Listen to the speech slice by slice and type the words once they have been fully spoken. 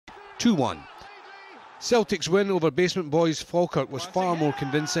2-1. Celtic's win over basement boys Falkirk was far more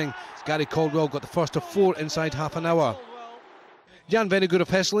convincing. Gary Caldwell got the first of 4 inside half an hour. Jan Vennegoor of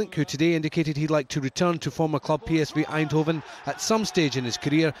Hesselink, who today indicated he'd like to return to former club PSV Eindhoven at some stage in his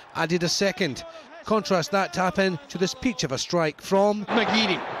career, added a second. Contrast that tap-in to this peach of a strike from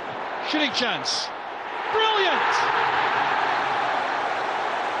McGeady. Shooting chance. Brilliant!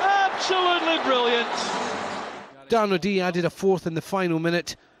 Absolutely brilliant! Darren O'Dea added a fourth in the final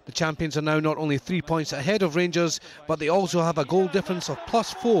minute. The champions are now not only 3 points ahead of Rangers, but they also have a goal difference of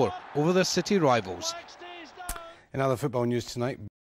 +4 over their city rivals. In other football news tonight,